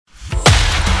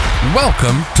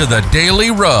Welcome to the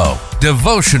Daily Row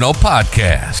Devotional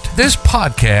Podcast. This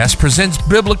podcast presents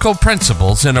biblical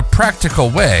principles in a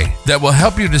practical way that will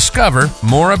help you discover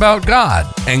more about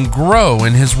God and grow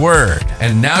in His Word.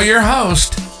 And now your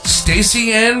host,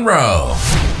 Stacey Ann Rowe.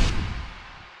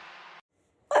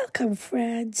 Welcome,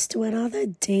 friends, to another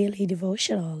daily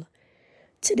devotional.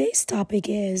 Today's topic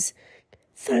is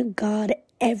thank God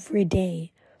every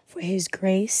day for His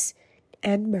grace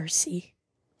and mercy.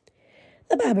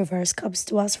 The Bible verse comes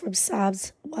to us from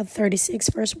Psalms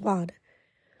 136, verse 1.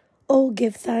 Oh,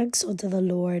 give thanks unto the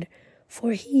Lord,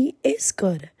 for He is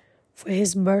good, for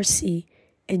His mercy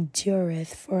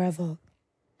endureth forever.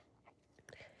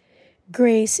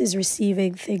 Grace is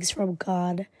receiving things from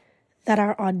God that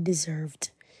are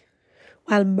undeserved,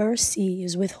 while mercy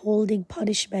is withholding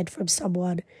punishment from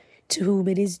someone to whom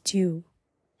it is due.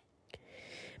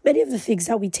 Many of the things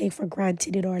that we take for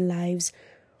granted in our lives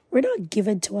were not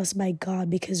given to us by God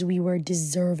because we were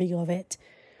deserving of it,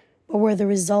 but were the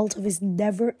result of His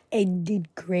never-ending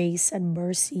grace and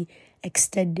mercy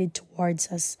extended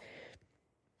towards us.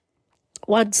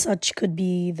 One such could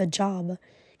be the job,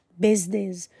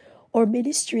 business, or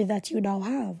ministry that you now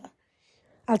have.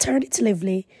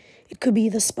 Alternatively, it could be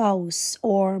the spouse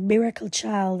or miracle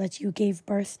child that you gave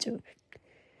birth to.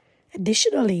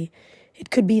 Additionally, it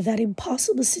could be that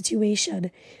impossible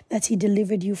situation that He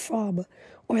delivered you from,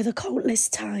 or the countless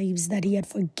times that He had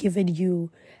forgiven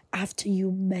you after you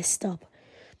messed up.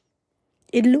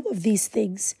 In lieu of these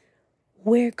things,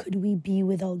 where could we be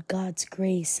without God's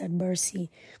grace and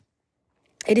mercy?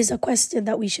 It is a question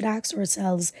that we should ask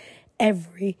ourselves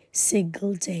every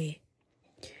single day.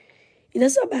 It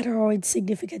doesn't matter how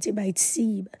insignificant it might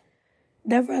seem.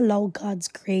 Never allow God's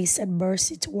grace and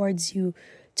mercy towards you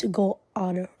to go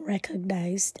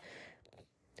unrecognized.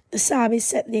 The psalmist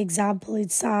set the example in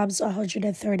Psalms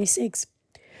 136,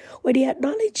 when he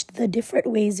acknowledged the different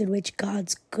ways in which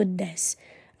God's goodness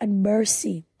and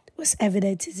mercy was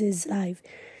evident in his life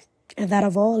and that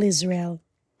of all Israel.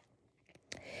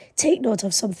 Take note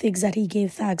of some things that he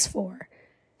gave thanks for: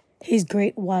 His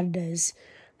great wonders,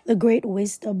 the great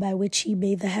wisdom by which He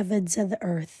made the heavens and the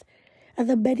earth, and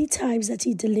the many times that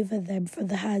He delivered them from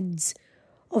the hands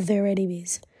of their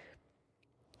enemies.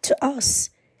 To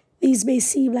us, these may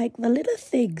seem like the little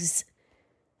things,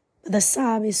 but the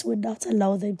psalmist would not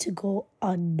allow them to go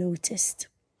unnoticed.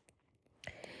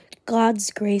 God's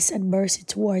grace and mercy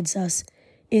towards us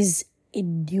is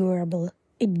innumerable.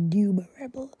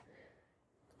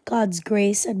 God's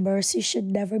grace and mercy should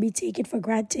never be taken for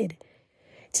granted.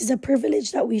 It is a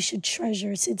privilege that we should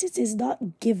treasure, since it is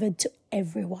not given to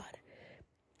everyone.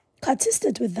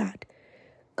 Consistent with that,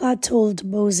 God told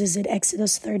Moses in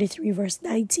Exodus 33, verse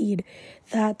 19,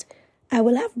 that I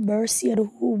will have mercy on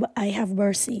whom I have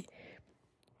mercy,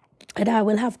 and I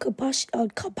will have compassion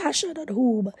on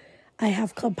whom I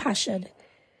have compassion.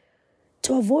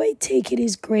 To avoid taking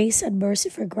His grace and mercy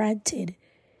for granted,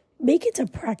 make it a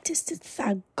practice to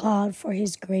thank God for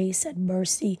His grace and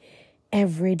mercy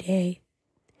every day.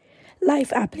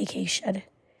 Life application.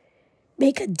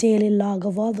 Make a daily log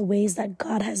of all the ways that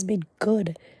God has been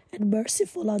good and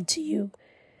merciful unto you,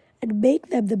 and make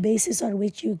them the basis on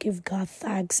which you give God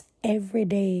thanks every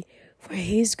day for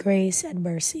His grace and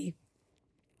mercy.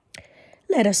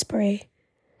 Let us pray.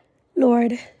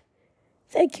 Lord,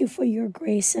 thank You for Your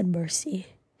grace and mercy.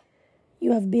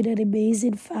 You have been an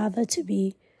amazing Father to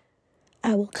me.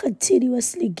 I will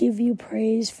continuously give You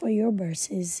praise for Your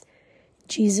mercies. In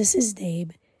Jesus'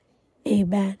 name,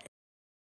 amen.